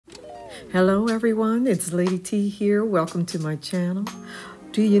Hello everyone, it's Lady T here. Welcome to my channel.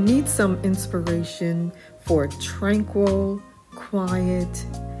 Do you need some inspiration for a tranquil, quiet,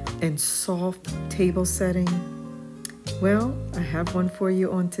 and soft table setting? Well, I have one for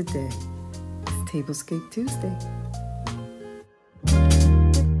you on today. It's Tablescape Tuesday.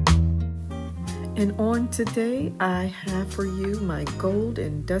 And on today, I have for you my gold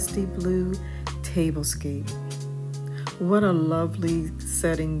and dusty blue tablescape. What a lovely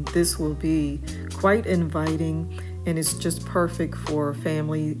setting this will be. Quite inviting, and it's just perfect for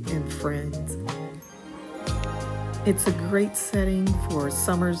family and friends. It's a great setting for a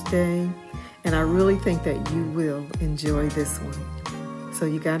summer's day, and I really think that you will enjoy this one. So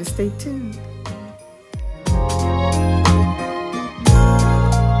you gotta stay tuned.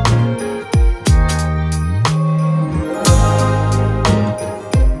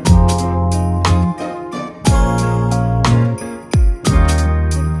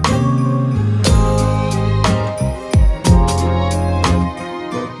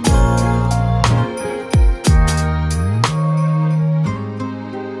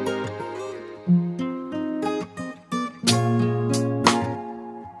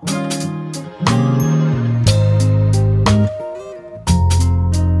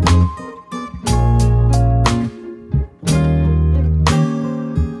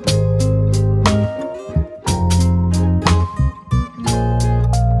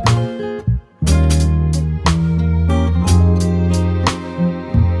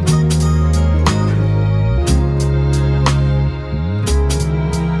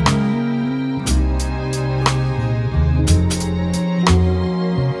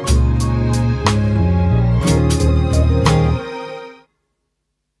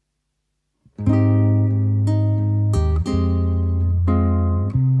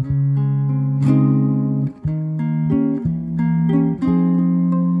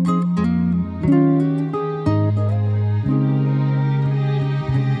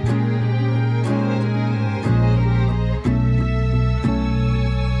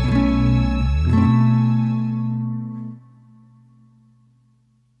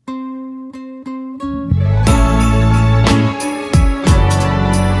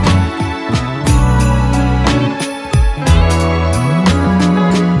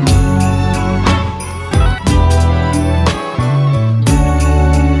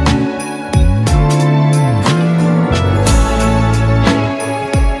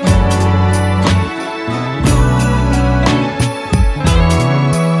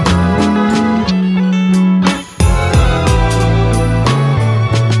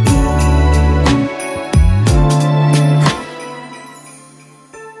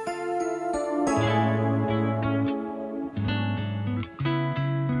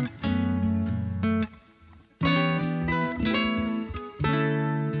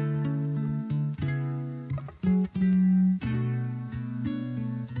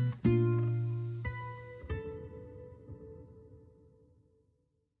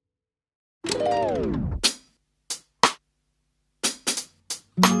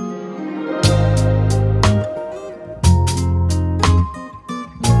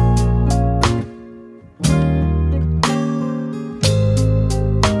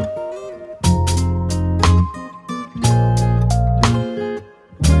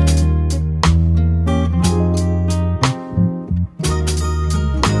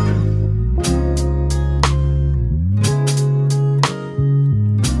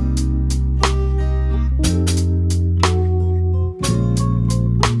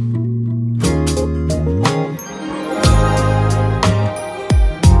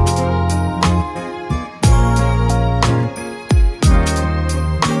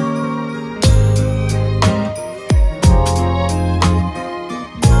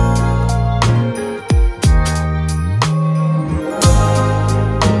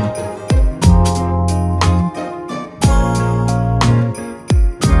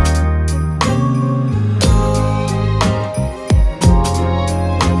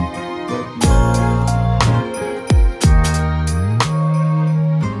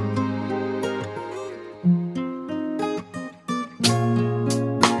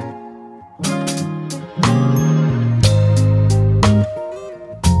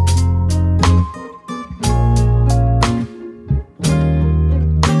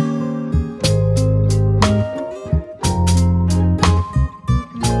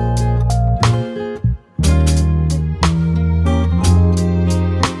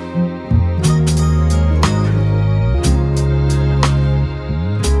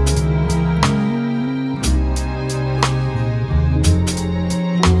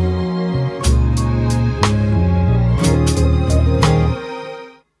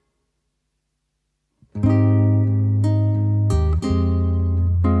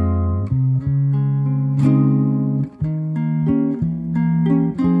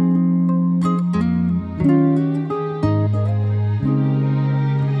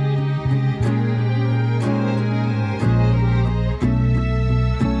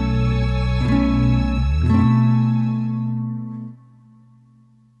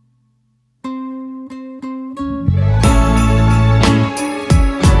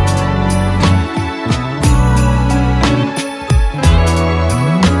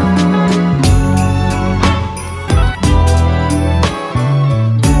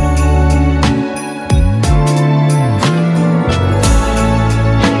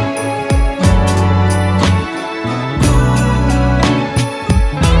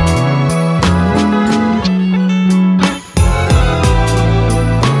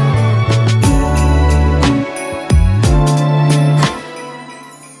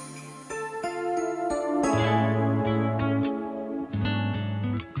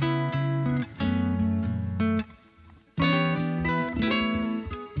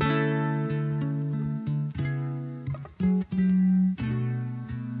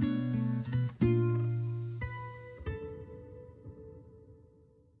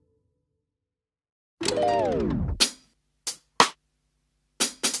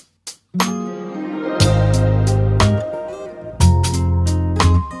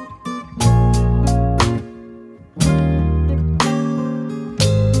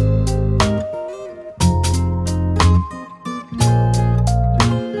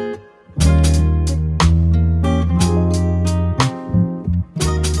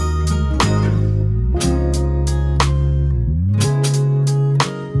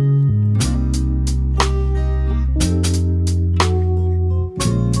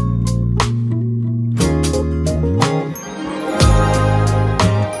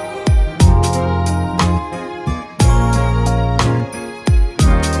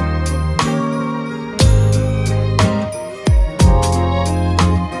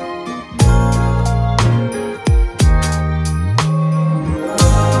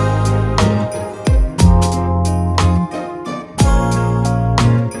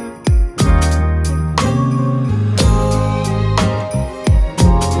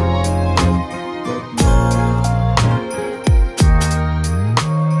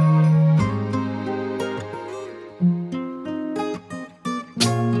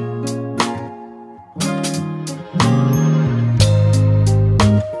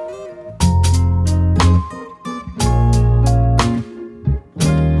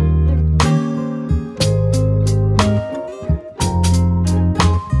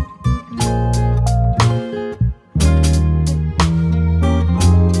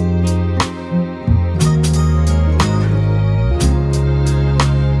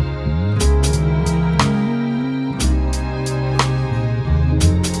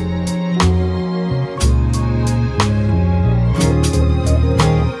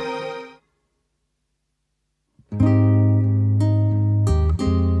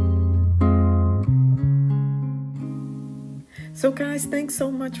 So guys, thanks so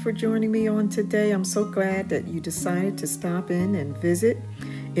much for joining me on today. I'm so glad that you decided to stop in and visit.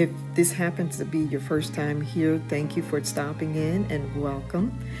 If this happens to be your first time here, thank you for stopping in and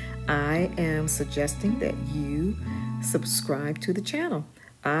welcome. I am suggesting that you subscribe to the channel.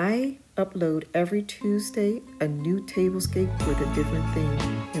 I upload every Tuesday a new tablescape with a different theme,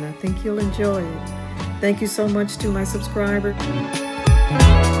 and I think you'll enjoy it. Thank you so much to my subscribers,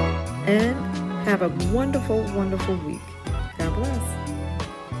 and have a wonderful, wonderful week. God bless.